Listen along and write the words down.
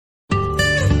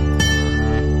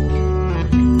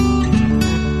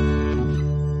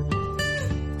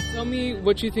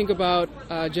what you think about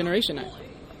Generation Night.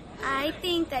 I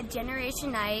think that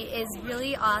Generation Night is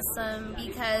really awesome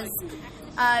because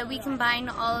we combine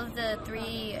all of the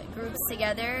three groups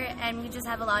together and we just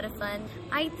have a lot of fun.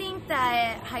 I think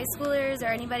that high schoolers or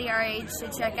anybody our age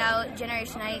should check out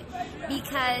Generation Night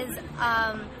because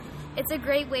it's a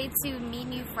great way to meet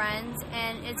new friends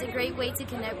and it's a great way to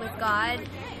connect with God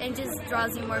and just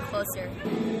draws you more closer.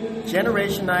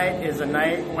 Generation Night is a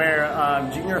night where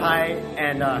junior high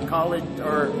and college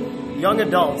or young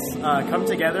adults come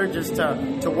together just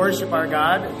to worship our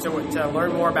God, to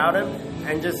learn more about Him,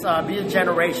 and just be a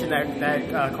generation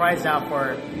that cries out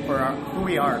for who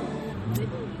we are.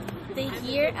 The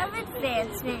year of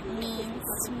advancement means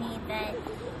to me that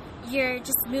you're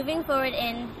just moving forward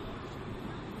in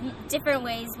different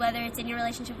ways, whether it's in your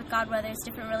relationship with God, whether it's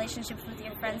different relationships with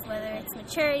your friends, whether it's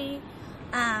maturity,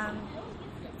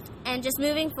 and just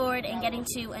moving forward and getting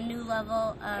to a new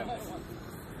level of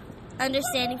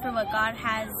understanding for what God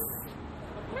has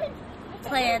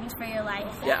planned for your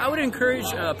life. Yeah, I would encourage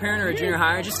a parent or a junior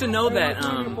higher just to know that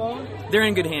they're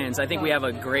in good hands. I think we have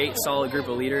a great, solid group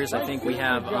of leaders. I think we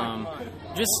have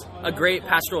just a great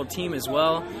pastoral team as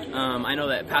well. I know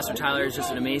that Pastor Tyler is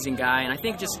just an amazing guy, and I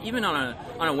think just even on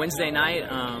a Wednesday night,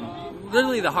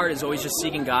 literally the heart is always just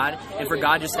seeking God, and for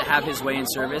God just to have His way in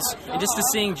service, and just to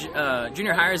seeing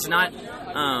junior hires not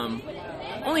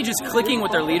only just clicking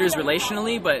with their leaders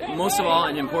relationally, but most of all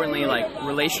and importantly, like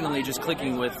relationally, just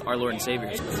clicking with our Lord and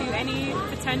Savior. To any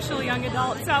potential young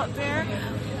adults out there,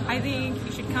 I think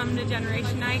you should come to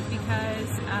Generation Night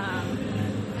because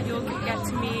you'll get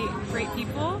to meet great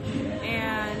people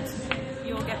and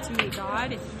you'll get to meet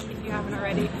God if you haven't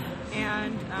already.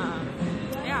 And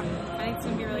yeah, I think it's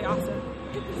going to be really awesome.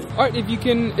 All right, if you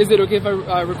can, is it okay if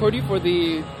I record you for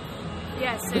the...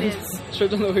 Yes, it is.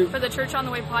 Church on the Way. For the Church on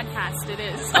the Way podcast, it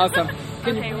is. Awesome.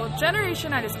 Okay, well,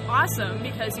 Generation Night is awesome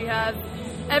because you have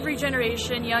every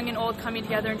generation, young and old, coming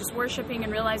together and just worshiping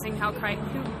and realizing who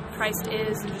Christ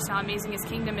is and just how amazing His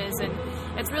kingdom is. And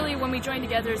it's really, when we join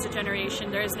together as a generation,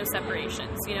 there is no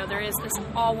separations. You know, there is this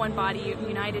all one body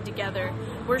united together,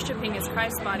 worshiping as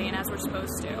Christ's body and as we're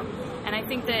supposed to. And I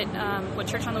think that what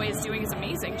Church on the Way is doing is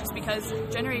amazing just because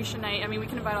Generation Night, I mean, we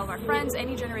can invite all of our friends,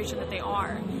 any generation that they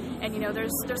are. And, you know,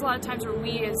 there's a lot of times where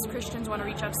we as Christians want to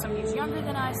reach out to somebody who's younger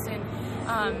than us.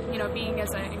 And, you know, being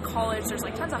in college, there's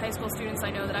like tons of high school students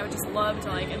I know that I would just love to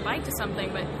like invite to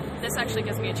something. But this actually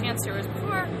gives me a chance to, whereas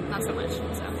before, not so much.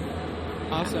 So.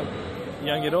 Awesome.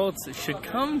 Young adults should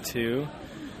come to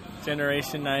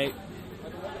Generation Night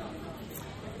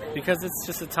because it's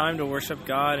just a time to worship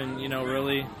God and, you know,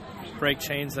 really break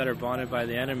chains that are bonded by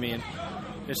the enemy. And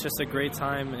it's just a great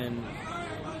time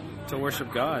to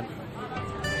worship God.